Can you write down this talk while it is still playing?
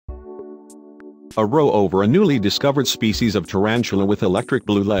A row over a newly discovered species of tarantula with electric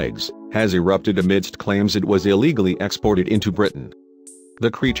blue legs has erupted amidst claims it was illegally exported into Britain.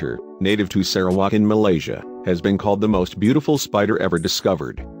 The creature, native to Sarawak in Malaysia, has been called the most beautiful spider ever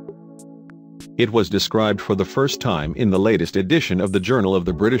discovered. It was described for the first time in the latest edition of the Journal of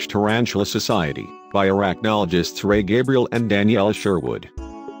the British Tarantula Society, by arachnologists Ray Gabriel and Daniela Sherwood.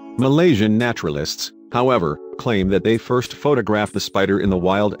 Malaysian naturalists, however, claim that they first photographed the spider in the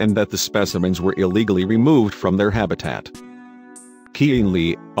wild and that the specimens were illegally removed from their habitat. Kian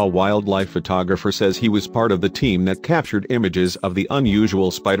Lee, a wildlife photographer, says he was part of the team that captured images of the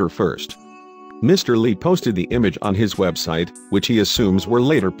unusual spider first. Mr. Lee posted the image on his website, which he assumes were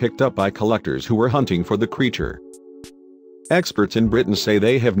later picked up by collectors who were hunting for the creature. Experts in Britain say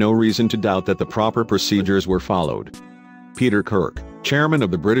they have no reason to doubt that the proper procedures were followed. Peter Kirk, chairman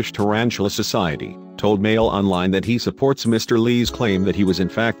of the British Tarantula Society, told Mail Online that he supports Mr. Lee's claim that he was in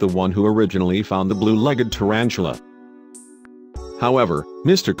fact the one who originally found the blue-legged tarantula. However,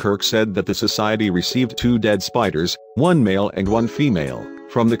 Mr. Kirk said that the society received 2 dead spiders, one male and one female,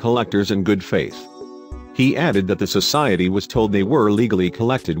 from the collectors in good faith. He added that the society was told they were legally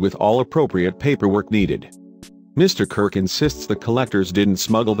collected with all appropriate paperwork needed. Mr. Kirk insists the collectors didn't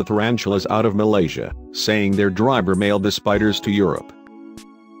smuggle the tarantulas out of Malaysia, saying their driver mailed the spiders to Europe.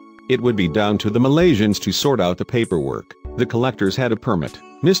 It would be down to the Malaysians to sort out the paperwork. The collectors had a permit,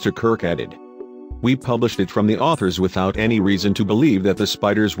 Mr. Kirk added. We published it from the authors without any reason to believe that the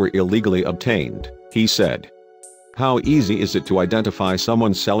spiders were illegally obtained, he said. How easy is it to identify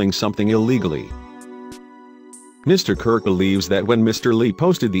someone selling something illegally? Mr. Kirk believes that when Mr. Lee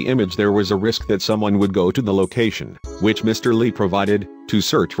posted the image there was a risk that someone would go to the location, which Mr. Lee provided, to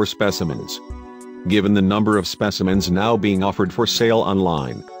search for specimens. Given the number of specimens now being offered for sale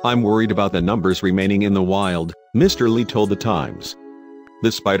online, I'm worried about the numbers remaining in the wild, Mr. Lee told The Times.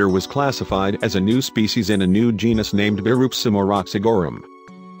 The spider was classified as a new species in a new genus named Birupes simoroxigorum.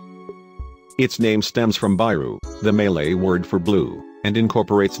 Its name stems from Biru, the Malay word for blue, and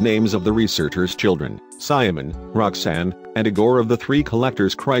incorporates names of the researchers' children, Simon, Roxanne, and Igor, of the 3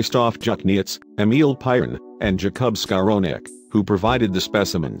 collectors Christoph Jukniec, Emil Pyron, and Jakub Skaronek, who provided the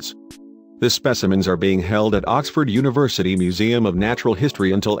specimens. The specimens are being held at Oxford University Museum of Natural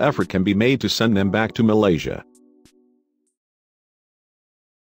History until effort can be made to send them back to Malaysia.